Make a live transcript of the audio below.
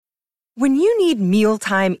When you need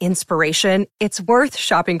mealtime inspiration, it's worth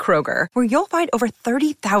shopping Kroger, where you'll find over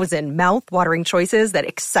 30,000 mouth-watering choices that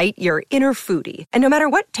excite your inner foodie. And no matter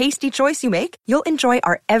what tasty choice you make, you'll enjoy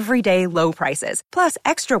our everyday low prices, plus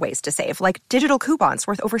extra ways to save, like digital coupons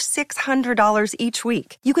worth over $600 each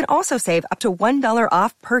week. You can also save up to $1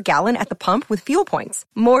 off per gallon at the pump with fuel points.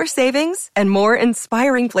 More savings and more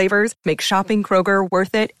inspiring flavors make shopping Kroger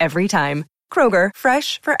worth it every time. Kroger,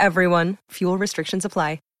 fresh for everyone. Fuel restrictions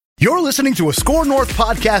apply. You're listening to a Score North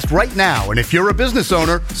podcast right now, and if you're a business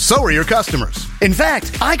owner, so are your customers. In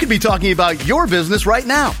fact, I could be talking about your business right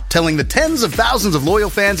now, telling the tens of thousands of loyal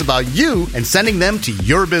fans about you and sending them to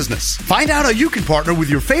your business. Find out how you can partner with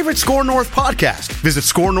your favorite Score North podcast. Visit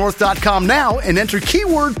scorenorth.com now and enter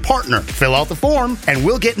keyword partner. Fill out the form, and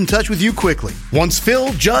we'll get in touch with you quickly. Once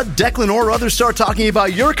Phil, Judd, Declan, or others start talking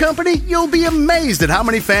about your company, you'll be amazed at how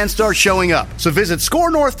many fans start showing up. So visit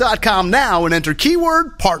scorenorth.com now and enter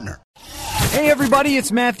keyword partner. Hey everybody,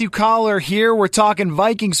 it's Matthew Collar here. We're talking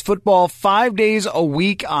Vikings football 5 days a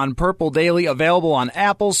week on Purple Daily, available on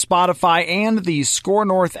Apple, Spotify, and the Score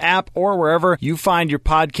North app, or wherever you find your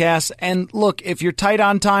podcasts. And look, if you're tight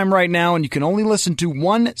on time right now and you can only listen to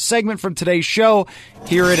one segment from today's show,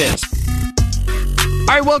 here it is.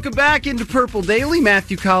 All right, welcome back into Purple Daily.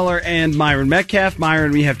 Matthew Collar and Myron Metcalf.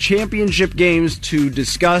 Myron, we have championship games to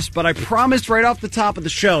discuss, but I promised right off the top of the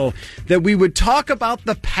show that we would talk about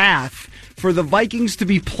the path for the Vikings to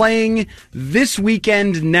be playing this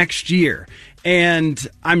weekend next year. And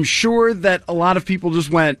I'm sure that a lot of people just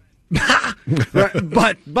went,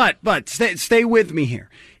 but stay with me here.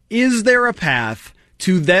 Is there a path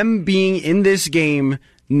to them being in this game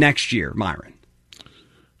next year, Myron?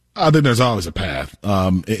 I think there's always a path.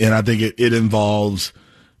 And I think it involves,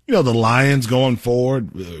 the Lions going forward.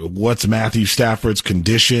 What's Matthew Stafford's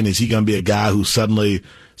condition? Is he going to be a guy who suddenly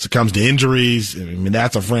succumbs to injuries? I mean,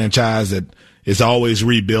 that's a franchise that is always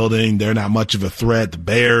rebuilding. They're not much of a threat. The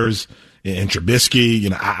Bears and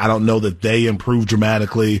Trubisky, I don't know that they improve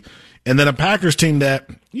dramatically. And then a Packers team that,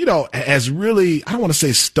 has really, I don't want to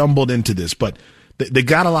say stumbled into this, but they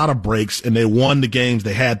got a lot of breaks and they won the games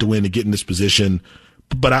they had to win to get in this position.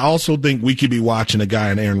 But I also think we could be watching a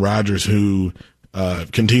guy in Aaron Rodgers who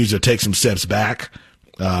continues to take some steps back.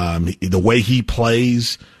 The way he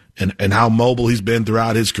plays and how mobile he's been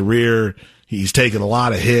throughout his career, he's taken a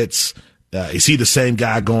lot of hits. Is he the same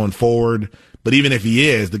guy going forward? But even if he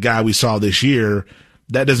is, the guy we saw this year,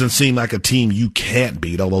 that doesn't seem like a team you can't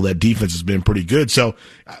beat, although that defense has been pretty good. So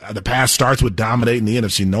the path starts with dominating the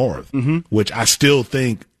NFC North, which I still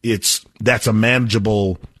think that's a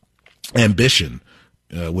manageable ambition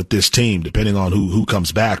with this team, depending on who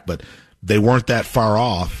comes back. But they weren't that far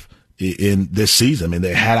off in this season. I mean,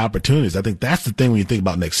 they had opportunities. I think that's the thing when you think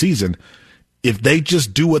about next season. If they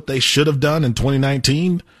just do what they should have done in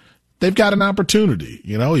 2019, they've got an opportunity.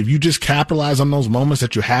 If you just capitalize on those moments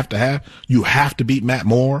that you have to beat Matt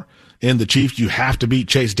Moore and the Chiefs. You have to beat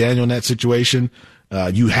Chase Daniel in that situation.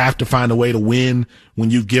 You have to find a way to win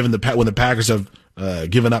when you've when the Packers have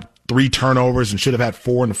given up 3 turnovers and should have had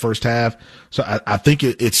 4 in the first half. So I think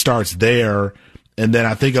it starts there. And then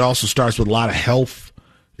I think it also starts with a lot of health.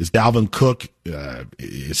 Is Dalvin Cook,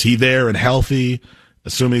 is he there and healthy?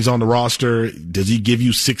 Assuming he's on the roster, does he give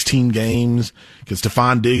you 16 games? Can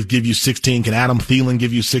Stephon Diggs give you 16? Can Adam Thielen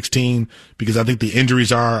give you 16? Because I think the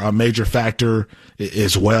injuries are a major factor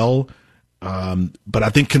as well. But I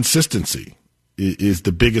think consistency is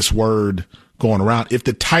the biggest word going around. If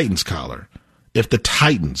the Titans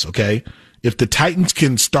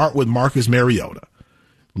can start with Marcus Mariota,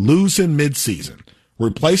 lose him midseason,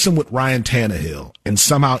 replace him with Ryan Tannehill, and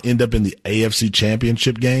somehow end up in the AFC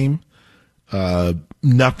Championship game,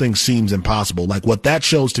 nothing seems impossible. Like what that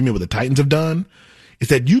shows to me, what the Titans have done, is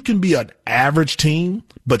that you can be an average team,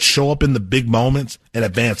 but show up in the big moments and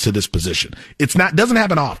advance to this position. Doesn't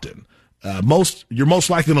happen often. You're most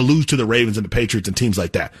likely going to lose to the Ravens and the Patriots and teams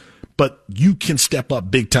like that. But you can step up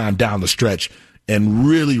big time down the stretch and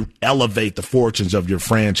really elevate the fortunes of your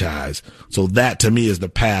franchise. So that to me is the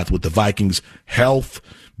path with the Vikings' health,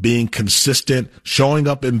 being consistent, showing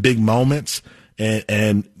up in big moments.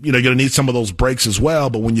 And you're going to need some of those breaks as well,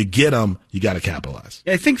 but when you get them, you got to capitalize.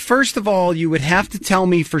 I think, first of all, you would have to tell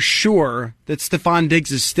me for sure that Stephon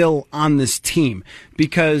Diggs is still on this team,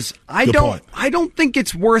 because I don't think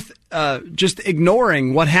it's worth just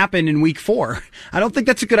ignoring what happened in Week 4. I don't think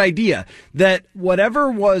that's a good idea. That whatever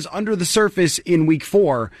was under the surface in Week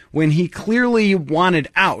 4, when he clearly wanted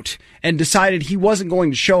out and decided he wasn't going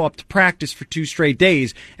to show up to practice for 2 straight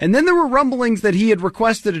days, and then there were rumblings that he had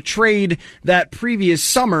requested a trade that previous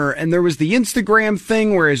summer, and there was the Instagram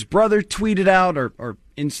thing where his brother tweeted out or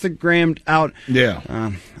Instagrammed out. Yeah.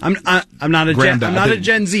 I'm not a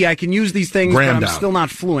Gen Z. I can use these things, but I'm still not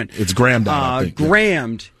fluent. It's grammed out, I think.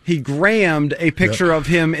 Grammed. He grammed a picture of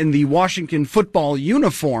him in the Washington football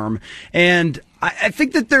uniform. And I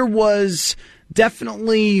think that there was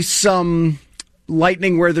definitely some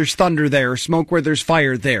lightning where there's thunder there, smoke where there's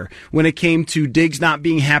fire there, when it came to Diggs not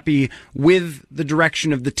being happy with the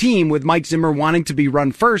direction of the team, with Mike Zimmer wanting to be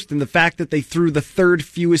run first, and the fact that they threw the third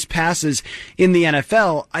fewest passes in the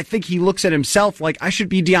NFL. I think he looks at himself like, I should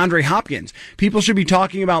be DeAndre Hopkins. People should be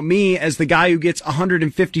talking about me as the guy who gets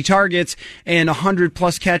 150 targets and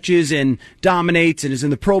 100-plus catches and dominates and is in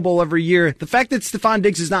the Pro Bowl every year. The fact that Stefon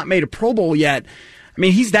Diggs has not made a Pro Bowl yet, I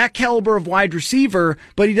mean, he's that caliber of wide receiver,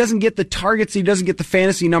 but he doesn't get the targets, he doesn't get the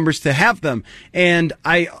fantasy numbers to have them. And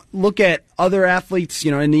I look at other athletes,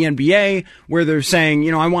 in the NBA, where they're saying,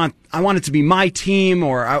 I want it to be my team,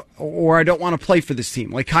 or I don't want to play for this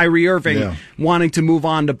team. Like Kyrie Irving wanting to move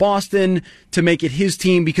on to Boston to make it his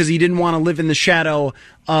team because he didn't want to live in the shadow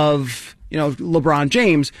of LeBron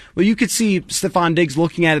James. Well, you could see Stefon Diggs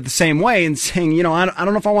looking at it the same way and saying, I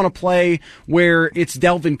don't know if I want to play where it's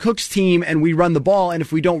Delvin Cook's team and we run the ball, and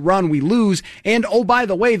if we don't run, we lose. And, oh, by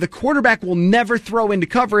the way, the quarterback will never throw into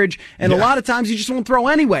coverage, and a lot of times he just won't throw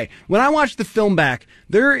anyway. When I watched the film back,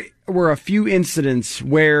 there were a few incidents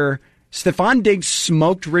where Stefon Diggs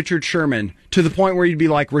smoked Richard Sherman to the point where you'd be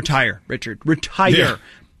like, retire, Richard, retire. Yeah.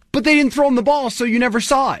 But they didn't throw him the ball, so you never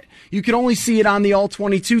saw it. You could only see it on the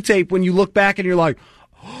All-22 tape when you look back and you're like,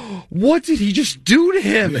 oh, what did he just do to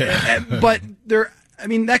him? Yeah. But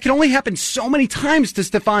that can only happen so many times to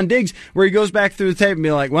Stefon Diggs, where he goes back through the tape and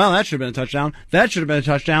be like, well, that should have been a touchdown. That should have been a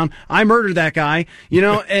touchdown. I murdered that guy,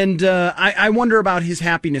 and I wonder about his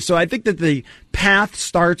happiness. So I think that the path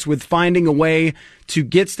starts with finding a way to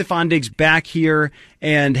get Stefon Diggs back here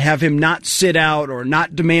and have him not sit out or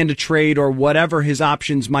not demand a trade or whatever his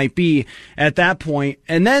options might be at that point.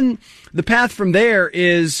 And then the path from there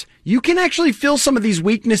is you can actually fill some of these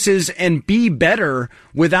weaknesses and be better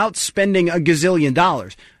without spending a gazillion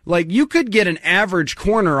dollars. Like, you could get an average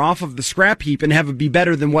corner off of the scrap heap and have it be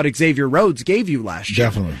better than what Xavier Rhodes gave you last year.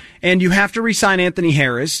 Definitely. And you have to re-sign Anthony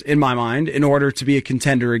Harris, in my mind, in order to be a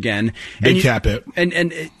contender again. Big cap hit.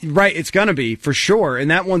 And right, it's going to be, for sure. And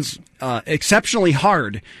that one's exceptionally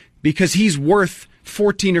hard because he's worth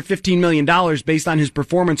 $14 or $15 million based on his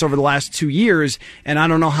performance over the last 2 years, and I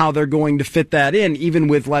don't know how they're going to fit that in, even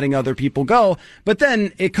with letting other people go. But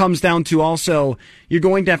then it comes down to also, you're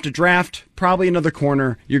going to have to draft probably another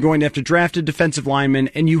corner, you're going to have to draft a defensive lineman,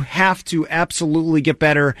 and you have to absolutely get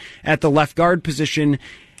better at the left guard position.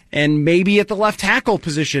 And maybe at the left tackle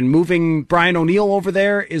position, moving Brian O'Neill over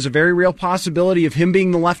there is a very real possibility of him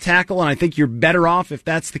being the left tackle. And I think you're better off if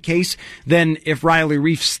that's the case than if Riley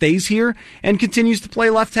Reif stays here and continues to play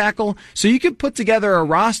left tackle. So you could put together a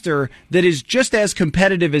roster that is just as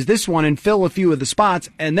competitive as this one and fill a few of the spots.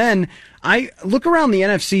 And then I look around the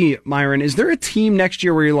NFC, Myron. Is there a team next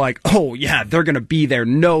year where you're like, oh, yeah, they're going to be there,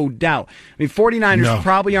 no doubt? I mean, 49ers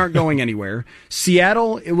probably aren't going anywhere.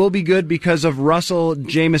 Seattle, it will be good because of Russell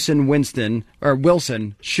Wilson.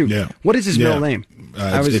 Shoot. Yeah. What is his middle name?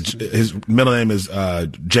 His middle name is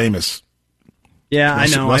Jameis. Yeah, I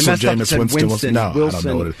know. Russell I messed Jameis up and said Winston. No, Wilson. I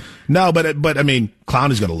don't know what it is. No, but I mean,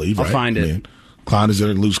 Clowney's going to leave, right? I'll find it. I mean, Clowney's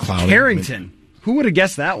going to lose Clowney. Carrington. Who would have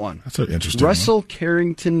guessed that one? That's an interesting Russell one.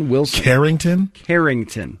 Carrington Wilson.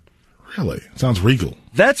 Carrington? Really? Sounds regal.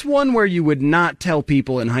 That's one where you would not tell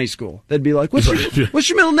people in high school. They'd be like, what's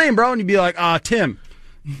your middle name, bro? And you'd be like, Tim.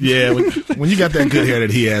 Yeah, when you got that good hair that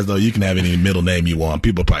he has, though, you can have any middle name you want.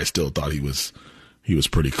 People probably still thought he was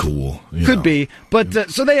pretty cool. Could be.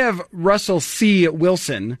 But so they have Russell C.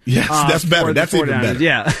 Wilson. Yes, that's better. That's even better.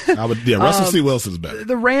 Yeah. Russell C. Wilson's better.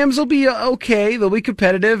 The Rams will be okay. They'll be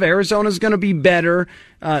competitive. Arizona's going to be better.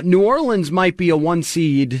 New Orleans might be a 1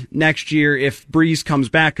 seed next year if Breeze comes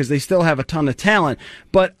back because they still have a ton of talent.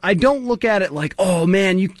 But I don't look at it like, oh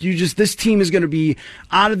man, this team is going to be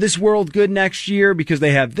out of this world good next year because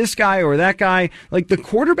they have this guy or that guy. Like, the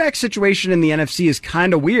quarterback situation in the NFC is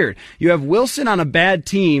kind of weird. You have Wilson on a bad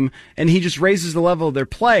team and he just raises the level of their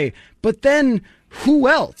play. But then who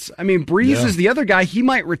else? I mean, Breeze is the other guy. He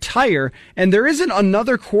might retire. And there isn't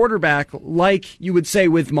another quarterback like you would say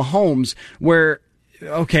with Mahomes where,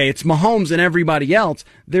 okay, it's Mahomes and everybody else.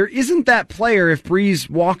 There isn't that player if Breeze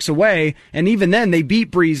walks away, and even then they beat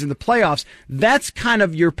Breeze in the playoffs. That's kind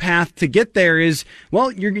of your path to get there is,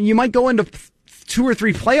 well, you might go into 2 or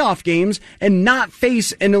 3 playoff games and not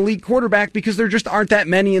face an elite quarterback because there just aren't that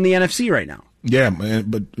many in the NFC right now. Yeah, man,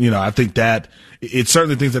 but I think that it's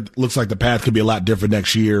certainly things that looks like the path could be a lot different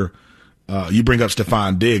next year. You bring up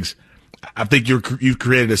Stefon Diggs. I think you've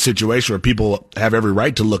created a situation where people have every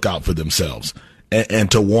right to look out for themselves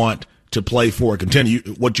and to want to play for a contender.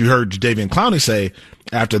 What you heard Jadeveon Clowney say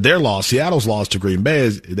after their loss, Seattle's loss to Green Bay,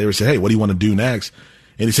 is they were saying, hey, what do you want to do next?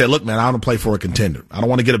 And he said, look, man, I want to play for a contender. I don't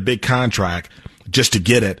want to get a big contract just to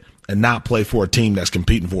get it and not play for a team that's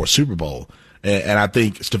competing for a Super Bowl. And I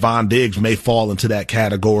think Stephon Diggs may fall into that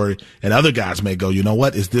category, and other guys may go, you know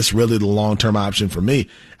what, is this really the long-term option for me?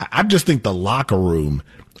 I just think the locker room,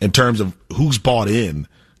 in terms of who's bought in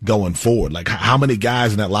going forward, like how many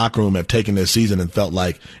guys in that locker room have taken this season and felt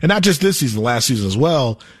like, and not just this season, last season as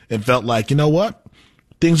well, and felt like, you know what,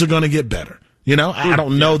 things are going to get better. You know, I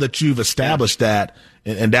don't know that you've established that,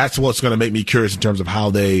 and that's what's going to make me curious in terms of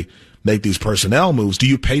how they make these personnel moves. Do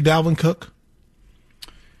you pay Dalvin Cook?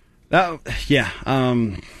 I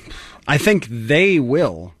think they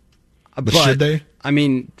will. But should they? I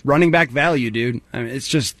mean, running back value, dude. I mean, it's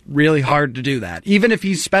just really hard to do that. Even if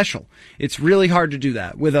he's special, it's really hard to do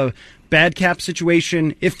that with a bad cap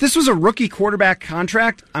situation. If this was a rookie quarterback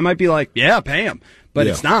contract, I might be like, yeah, pay him. But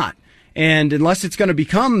it's not. And unless it's going to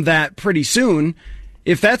become that pretty soon,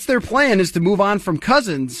 if that's their plan is to move on from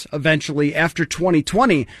Cousins eventually after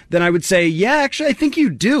 2020, then I would say, yeah, actually, I think you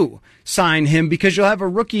do sign him because you'll have a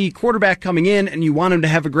rookie quarterback coming in and you want him to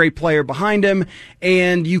have a great player behind him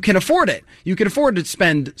and you can afford it. You can afford to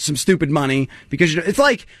spend some stupid money because it's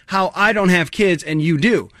like how I don't have kids and you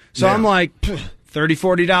do. So I'm like, $30,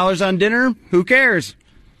 $40 on dinner? Who cares?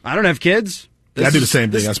 I don't have kids. I do the same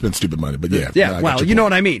thing. I spend stupid money, but well, you know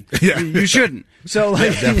what I mean. You shouldn't. So,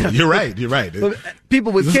 You're right.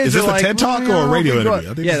 People with kids is this are like, a TED Talk or a radio interview?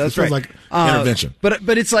 I think that's right. Like intervention.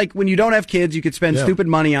 But it's like when you don't have kids, you could spend stupid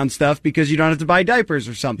money on stuff because you don't have to buy diapers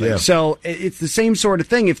or something. Yeah. So it's the same sort of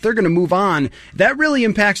thing. If they're going to move on, that really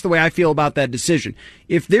impacts the way I feel about that decision.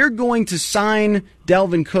 If they're going to sign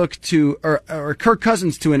Dalvin Cook to or Kirk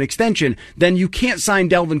Cousins to an extension, then you can't sign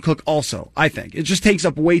Dalvin Cook also, I think. It just takes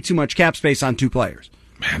up way too much cap space on two players.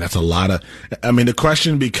 Man, that's a lot of – I mean, the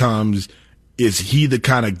question becomes, is he the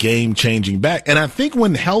kind of game-changing back? And I think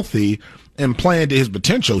when healthy and playing to his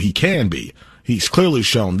potential, he can be. He's clearly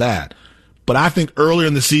shown that. But I think earlier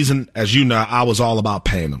in the season, as you know, I was all about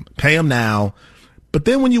paying him. Pay him now. But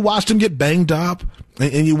then when you watched him get banged up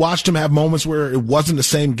and you watched him have moments where it wasn't the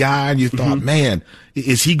same guy and you thought, man,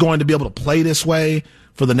 is he going to be able to play this way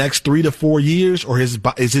for the next 3 to 4 years? Or is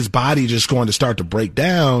his body just going to start to break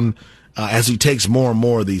down as he takes more and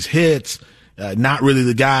more of these hits? Not really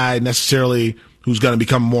the guy necessarily who's going to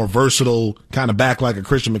become more versatile, kind of back like a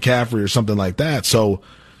Christian McCaffrey or something like that. So,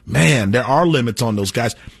 man, there are limits on those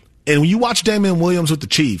guys. And when you watch Damian Williams with the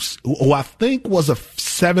Chiefs, who I think was a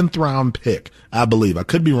 7th-round pick, I believe. I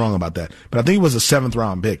could be wrong about that, but I think it was a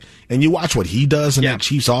 7th-round pick. And you watch what he does in that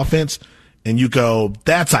Chiefs offense, and you go,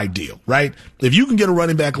 that's ideal, right? If you can get a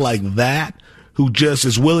running back like that who just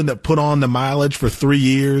is willing to put on the mileage for 3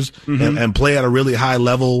 years and play at a really high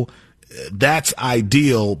level, that's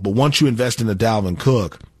ideal. But once you invest in a Dalvin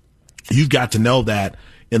Cook, you've got to know that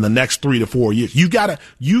in the next 3 to 4 years, you've got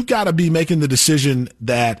to be making the decision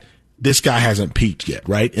that this guy hasn't peaked yet,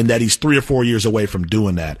 right? And that he's 3 or 4 years away from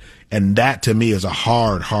doing that. And that to me is a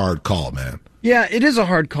hard call, man. Yeah, it is a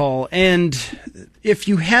hard call. And if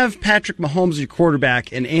you have Patrick Mahomes as your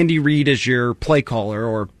quarterback and Andy Reid as your play caller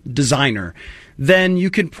or designer, then you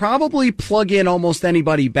can probably plug in almost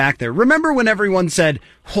anybody back there. Remember when everyone said,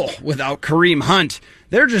 without Kareem Hunt,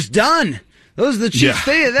 they're just done. Those are the Chiefs.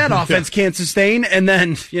 That offense can't sustain. And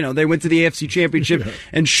then, they went to the AFC Championship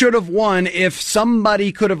and should have won if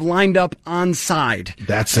somebody could have lined up onside.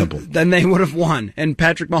 That's simple. Then they would have won. And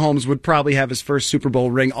Patrick Mahomes would probably have his first Super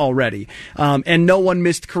Bowl ring already. And no one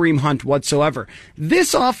missed Kareem Hunt whatsoever.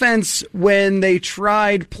 This offense, when they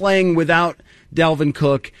tried playing without Dalvin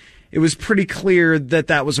Cook, it was pretty clear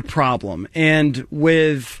that was a problem. And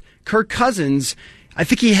with Kirk Cousins, I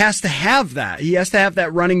think he has to have that. He has to have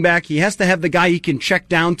that running back. He has to have the guy he can check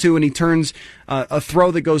down to and he turns a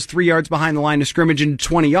throw that goes 3 yards behind the line of scrimmage into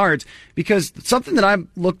 20 yards. Because something that I've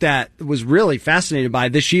looked at, was really fascinated by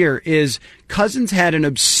this year, is Cousins had an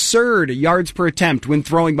absurd yards per attempt when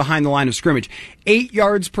throwing behind the line of scrimmage. 8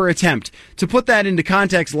 yards per attempt. To put that into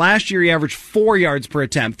context, last year he averaged 4 yards per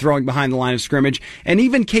attempt throwing behind the line of scrimmage. And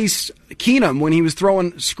even Case Keenum, when he was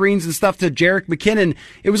throwing screens and stuff to Jerick McKinnon,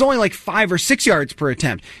 it was only like 5 or 6 yards per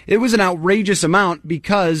attempt. It was an outrageous amount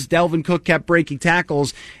because Dalvin Cook kept breaking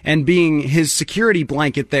tackles and being his security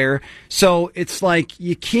blanket there. So it's like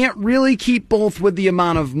you can't really keep both with the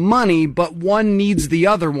amount of money, but one needs the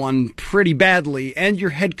other one pretty badly. And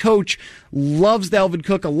your head coach loves Dalvin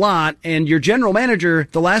Cook a lot, and your general manager,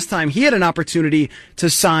 the last time he had an opportunity to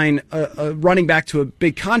sign a running back to a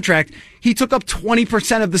big contract, he took up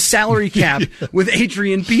 20% of the salary cap with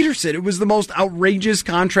Adrian Peterson. It was the most outrageous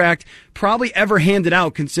contract probably ever handed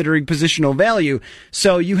out considering positional value.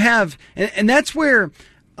 So you have, and that's where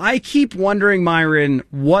I keep wondering, Myron,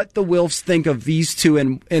 what the Wilfs think of these two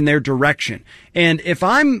and their direction. And if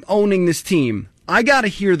I'm owning this team, I got to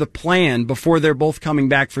hear the plan before they're both coming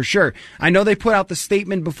back for sure. I know they put out the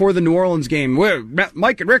statement before the New Orleans game where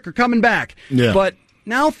Mike and Rick are coming back. Yeah. But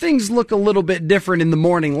now things look a little bit different in the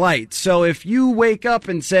morning light. So if you wake up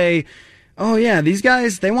and say, oh yeah, these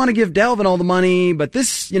guys, they want to give Dalvin all the money, but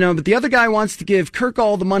but the other guy wants to give Kirk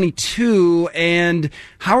all the money too. And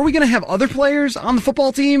how are we going to have other players on the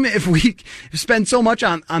football team if we spend so much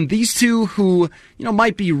on these two who,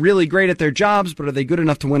 might be really great at their jobs, but are they good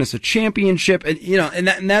enough to win us a championship? And,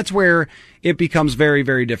 that's where it becomes very,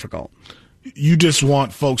 very difficult. You just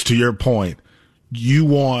want folks, to your point, you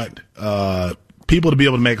want, people to be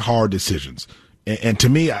able to make hard decisions. And to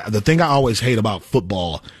me, the thing I always hate about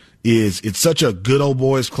football is it's such a good old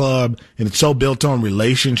boys club, and it's so built on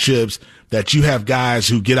relationships that you have guys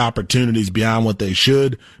who get opportunities beyond what they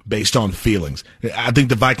should based on feelings. I think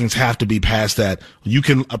the Vikings have to be past that. You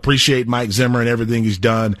can appreciate Mike Zimmer and everything he's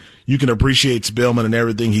done. You can appreciate Spielman and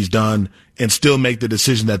everything he's done and still make the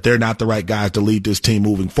decision that they're not the right guys to lead this team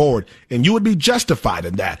moving forward. And you would be justified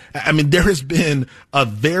in that. I mean, there has been a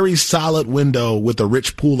very solid window with a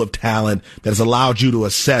rich pool of talent that has allowed you to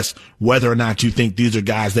assess whether or not you think these are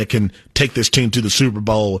guys that can take this team to the Super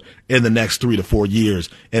Bowl in the next 3 to 4 years.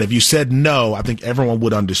 And if you said no, I think everyone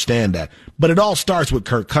would understand that. But it all starts with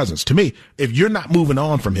Kirk Cousins. To me, if you're not moving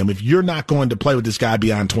on from him, if you're not going to play with this guy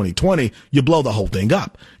beyond 2020, you blow the whole thing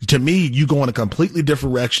up. To me, you go in a completely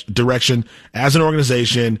different direction as an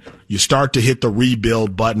organization. You start to hit the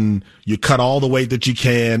rebuild button. You cut all the weight that you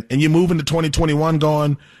can, and you move into 2021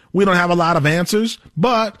 going, we don't have a lot of answers,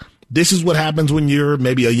 but this is what happens when you're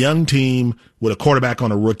maybe a young team with a quarterback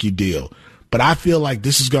on a rookie deal. But I feel like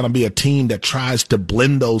this is going to be a team that tries to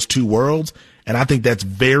blend those two worlds, and I think that's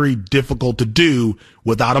very difficult to do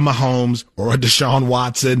without a Mahomes or a Deshaun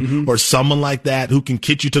Watson or someone like that who can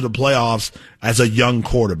get you to the playoffs as a young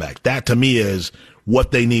quarterback. That, to me, is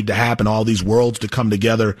what they need to happen, all these worlds to come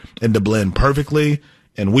together and to blend perfectly.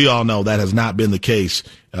 And we all know that has not been the case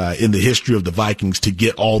in the history of the Vikings to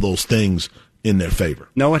get all those things in their favor.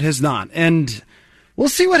 No, it has not. And we'll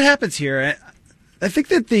see what happens here. I think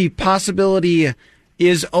that the possibility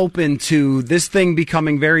is open to this thing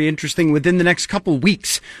becoming very interesting within the next couple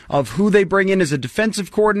weeks of who they bring in as a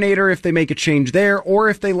defensive coordinator, if they make a change there, or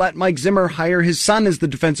if they let Mike Zimmer hire his son as the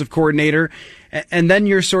defensive coordinator. And then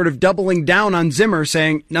you're sort of doubling down on Zimmer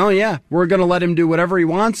saying, no, yeah, we're going to let him do whatever he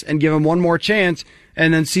wants and give him one more chance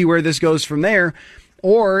and then see where this goes from there.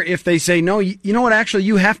 Or if they say, no, you know what, actually,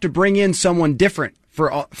 you have to bring in someone different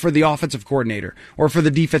for the offensive coordinator or for the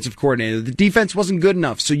defensive coordinator. The defense wasn't good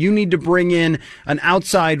enough, so you need to bring in an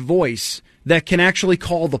outside voice that can actually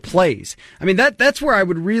call the plays. I mean, that's where I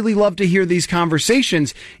would really love to hear these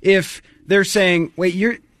conversations if they're saying,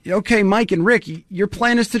 wait, okay, Mike and Rick, your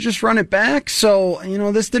plan is to just run it back. So,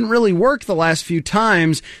 this didn't really work the last few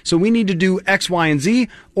times. So we need to do X, Y, and Z.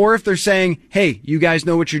 Or if they're saying, hey, you guys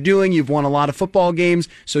know what you're doing. You've won a lot of football games.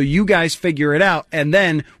 So you guys figure it out. And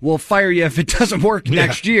then we'll fire you if it doesn't work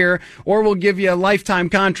next year. Or we'll give you a lifetime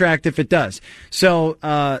contract if it does. So,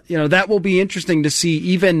 that will be interesting to see.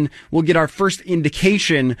 Even we'll get our first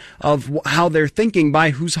indication of how they're thinking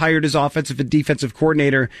by who's hired as offensive and defensive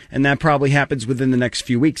coordinator. And that probably happens within the next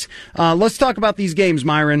few weeks. Let's talk about these games,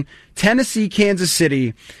 Myron. Tennessee, Kansas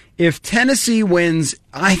City. If Tennessee wins,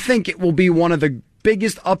 I think it will be one of the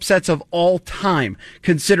biggest upsets of all time,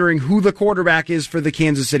 considering who the quarterback is for the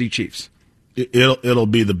Kansas City Chiefs. It'll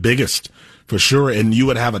be the biggest for sure. And you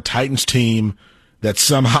would have a Titans team that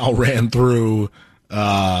somehow ran through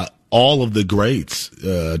all of the greats.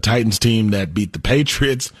 Titans team that beat the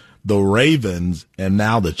Patriots, the Ravens, and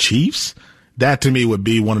now the Chiefs. That to me would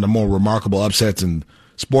be one of the more remarkable upsets in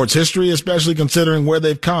sports history, especially considering where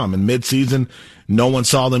they've come. In midseason, no one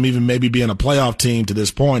saw them even maybe being a playoff team to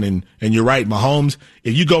this point. And you're right, Mahomes,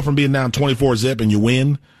 if you go from being down 24-0 and you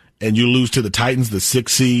win and you lose to the Titans, the 6th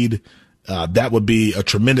seed, that would be a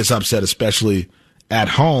tremendous upset, especially at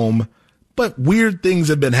home. But weird things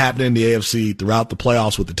have been happening in the AFC throughout the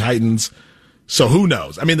playoffs with the Titans. So who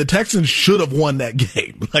knows? I mean, the Texans should have won that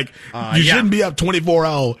game. You shouldn't be up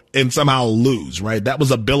 24-0 and somehow lose, right? That was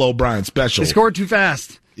a Bill O'Brien special. They scored too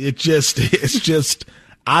fast. it's just,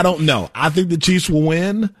 I don't know. I think the Chiefs will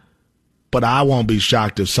win, but I won't be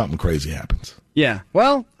shocked if something crazy happens. Yeah,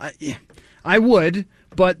 well, I would.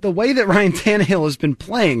 But the way that Ryan Tannehill has been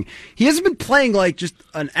playing, he hasn't been playing like just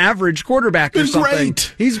an average quarterback or something.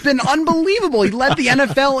 Great. He's been unbelievable. He led the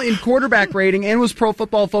NFL in quarterback rating and was Pro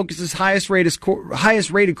Football Focus's highest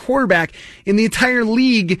rated quarterback in the entire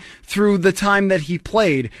league through the time that he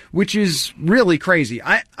played, which is really crazy.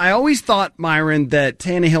 I always thought, Myron, that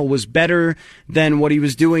Tannehill was better than what he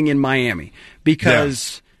was doing in Miami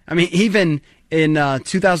because, I mean, even in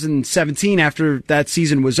 2017, after that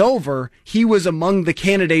season was over, he was among the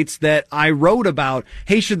candidates that I wrote about.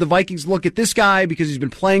 Hey, should the Vikings look at this guy because he's been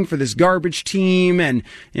playing for this garbage team and,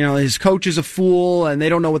 you know, his coach is a fool and they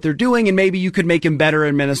don't know what they're doing and maybe you could make him better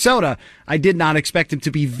in Minnesota. I did not expect him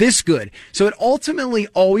to be this good. So it ultimately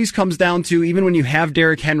always comes down to, even when you have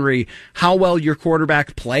Derrick Henry, how well your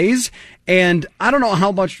quarterback plays. And I don't know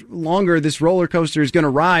how much longer this roller coaster is going to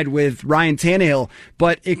ride with Ryan Tannehill,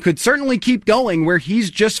 but it could certainly keep going where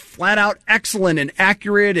he's just flat out excellent and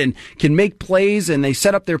accurate and can make plays, and they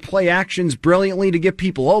set up their play actions brilliantly to get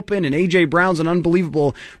people open, and A.J. Brown's an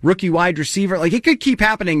unbelievable rookie wide receiver. Like, it could keep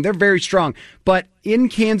happening. They're very strong. But in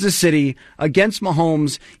Kansas City against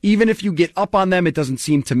Mahomes, even if you get up on them, it doesn't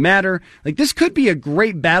seem to matter. Like, this could be a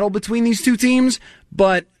great battle between these two teams,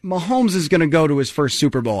 but Mahomes is going to go to his first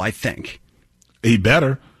Super Bowl, I think. He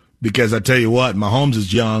better, because I tell you what, Mahomes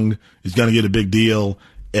is young, he's going to get a big deal,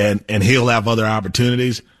 and he'll have other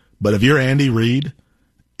opportunities. But if you're Andy Reid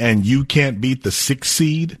and you can't beat the 6th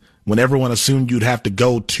seed when everyone assumed you'd have to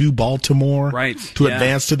go to Baltimore to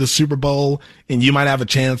advance to the Super Bowl, and you might have a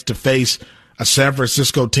chance to face a San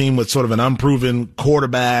Francisco team with sort of an unproven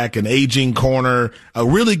quarterback, an aging corner, a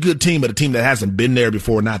really good team, but a team that hasn't been there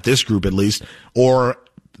before, not this group at least, or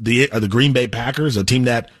the Green Bay Packers, a team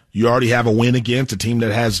that you already have a win against, a team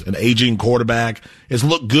that has an aging quarterback. It's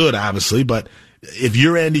looked good, obviously, but if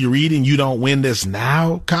you're Andy Reid and you don't win this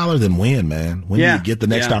now, Collar, then win, man. When you get the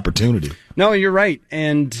next opportunity. No, you're right.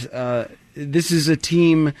 And this is a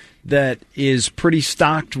team that is pretty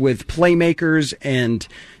stocked with playmakers, and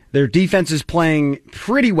their defense is playing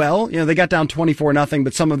pretty well. You know, they got down 24-0,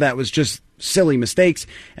 but some of that was just silly mistakes.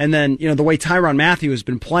 And then, you know, the way Tyrann Mathieu has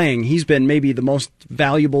been playing, he's been maybe the most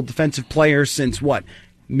valuable defensive player since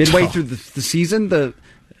midway through the season.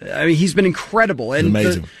 I mean, he's been incredible. And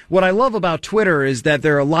amazing. What I love about Twitter is that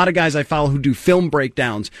there are a lot of guys I follow who do film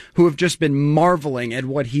breakdowns who have just been marveling at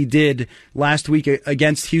what he did last week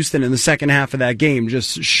against Houston in the second half of that game,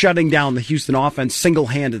 just shutting down the Houston offense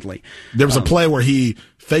single-handedly. There was a play where he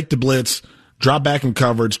faked the blitz, dropped back in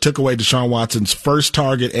coverage, took away Deshaun Watson's first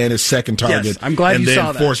target and his second target. Yes, I'm glad you saw that.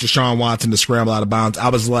 And then forced Deshaun Watson to scramble out of bounds. I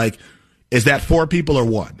was like, is that 4 people or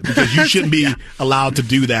one? Because you shouldn't be allowed to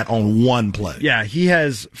do that on one play. Yeah, he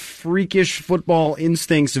has freakish football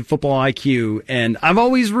instincts and football IQ, and I've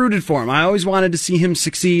always rooted for him. I always wanted to see him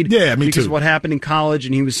succeed. Yeah, me because too. of what happened in college,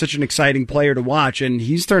 and he was such an exciting player to watch, and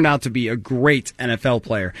he's turned out to be a great NFL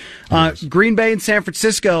player. Green Bay and San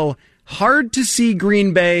Francisco, hard to see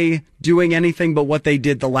Green Bay doing anything but what they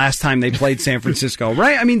did the last time they played San Francisco,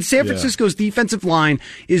 right? I mean, San Francisco's defensive line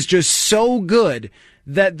is just so good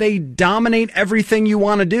that they dominate everything you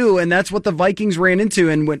want to do, and that's what the Vikings ran into.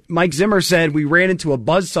 And what Mike Zimmer said, we ran into a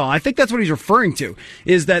buzzsaw. I think that's what he's referring to,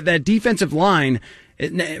 is that defensive line,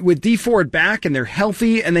 with Dee Ford back, and they're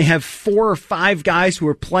healthy, and they have 4 or 5 guys who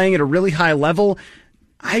are playing at a really high level.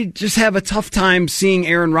 I just have a tough time seeing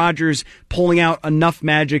Aaron Rodgers pulling out enough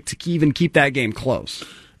magic to even keep that game close.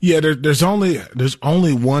 Yeah, there's only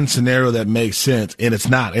one scenario that makes sense, and it's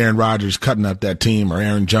not Aaron Rodgers cutting up that team or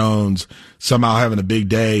Aaron Jones somehow having a big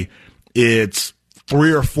day. It's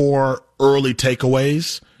 3 or 4 early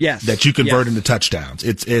takeaways that you convert into touchdowns.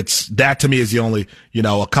 It's that to me is the only,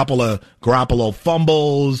 a couple of Garoppolo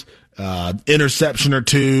fumbles, interception or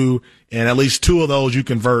 2, and at least 2 of those you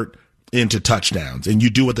convert into touchdowns. And you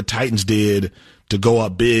do what the Titans did to go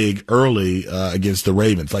up big early against the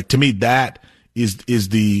Ravens. Like, to me, that is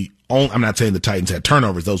the only, I'm not saying the Titans had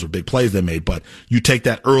turnovers, those were big plays they made, but you take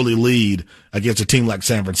that early lead against a team like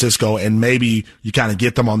San Francisco and maybe you kind of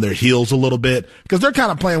get them on their heels a little bit, because they're kind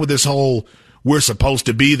of playing with this whole we're supposed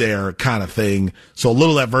to be there kind of thing. So a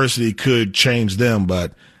little adversity could change them,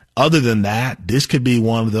 but other than that, this could be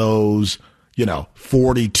one of those,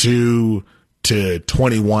 42 to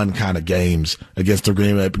 21 kind of games against the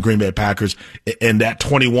Green Bay Packers, and that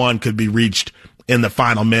 21 could be reached in the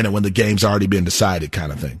final minute when the game's already been decided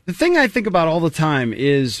kind of thing. The thing I think about all the time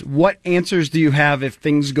is what answers do you have if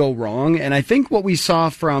things go wrong? And I think what we saw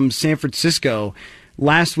from San Francisco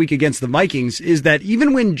last week against the Vikings is that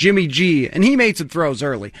even when Jimmy G, and he made some throws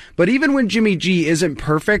early, but even when Jimmy G isn't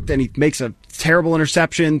perfect and he makes a terrible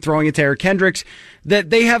interception throwing it to Eric Kendricks,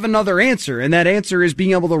 that they have another answer, and that answer is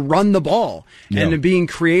being able to run the ball and being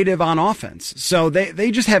creative on offense. So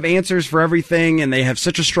they just have answers for everything, and they have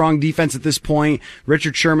such a strong defense at this point.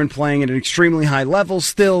 Richard Sherman playing at an extremely high level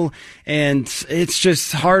still, and it's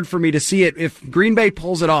just hard for me to see it. If Green Bay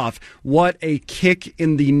pulls it off, what a kick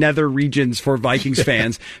in the nether regions for Vikings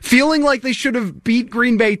fans. Feeling like they should have beat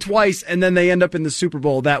Green Bay twice, and then they end up in the Super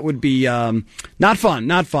Bowl. That would be not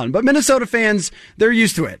fun. But Minnesota fans, they're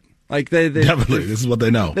used to it. Like they definitely, this is what they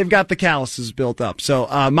know. They've got the calluses built up. So,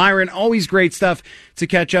 Myron, always great stuff to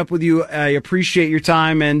catch up with you. I appreciate your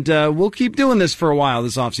time, and we'll keep doing this for a while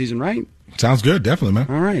this offseason, right? Sounds good, definitely, man.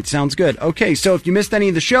 All right, sounds good. Okay, so if you missed any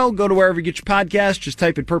of the show, go to wherever you get your podcast, just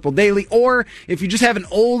type in Purple Daily, or if you just have an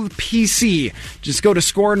old PC, just go to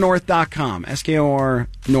scorenorth.com, SKOR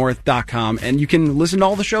North.com, and you can listen to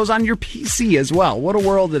all the shows on your PC as well. What a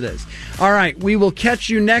world it is. All right, we will catch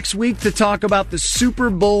you next week to talk about the Super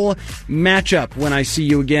Bowl matchup when I see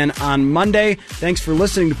you again on Monday. Thanks for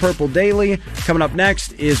listening to Purple Daily. Coming up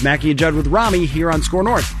next is Mackie and Judd with Rami here on Score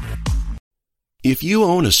North. If you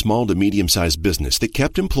own a small to medium-sized business that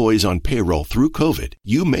kept employees on payroll through COVID,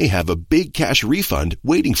 you may have a big cash refund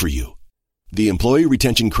waiting for you. The Employee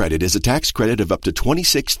Retention Credit is a tax credit of up to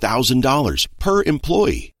 $26,000 per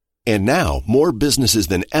employee. And now, more businesses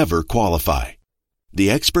than ever qualify. The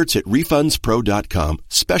experts at RefundsPro.com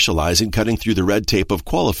specialize in cutting through the red tape of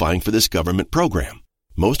qualifying for this government program.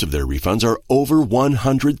 Most of their refunds are over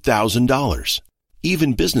 $100,000.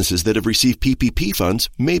 Even businesses that have received PPP funds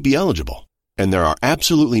may be eligible. And there are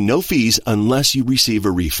absolutely no fees unless you receive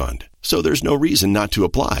a refund. So there's no reason not to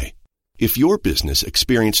apply. If your business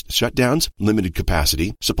experienced shutdowns, limited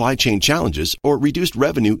capacity, supply chain challenges, or reduced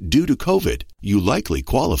revenue due to COVID, you likely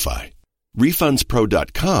qualify.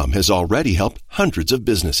 RefundsPro.com has already helped hundreds of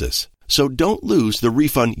businesses. So don't lose the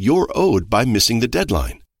refund you're owed by missing the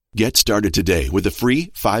deadline. Get started today with a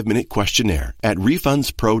free 5-minute questionnaire at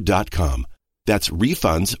RefundsPro.com. That's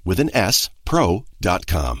refunds with an S,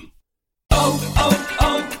 pro.com.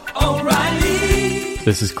 O'Reilly.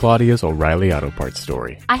 This is Claudia's O'Reilly Auto Parts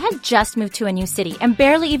story. I had just moved to a new city and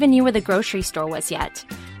barely even knew where the grocery store was yet.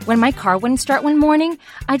 When my car wouldn't start one morning,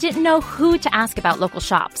 I didn't know who to ask about local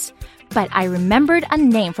shops. But I remembered a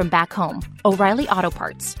name from back home, O'Reilly Auto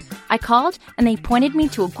Parts. I called and they pointed me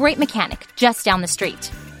to a great mechanic just down the street.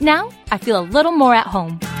 Now I feel a little more at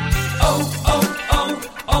home.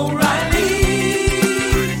 O'Reilly.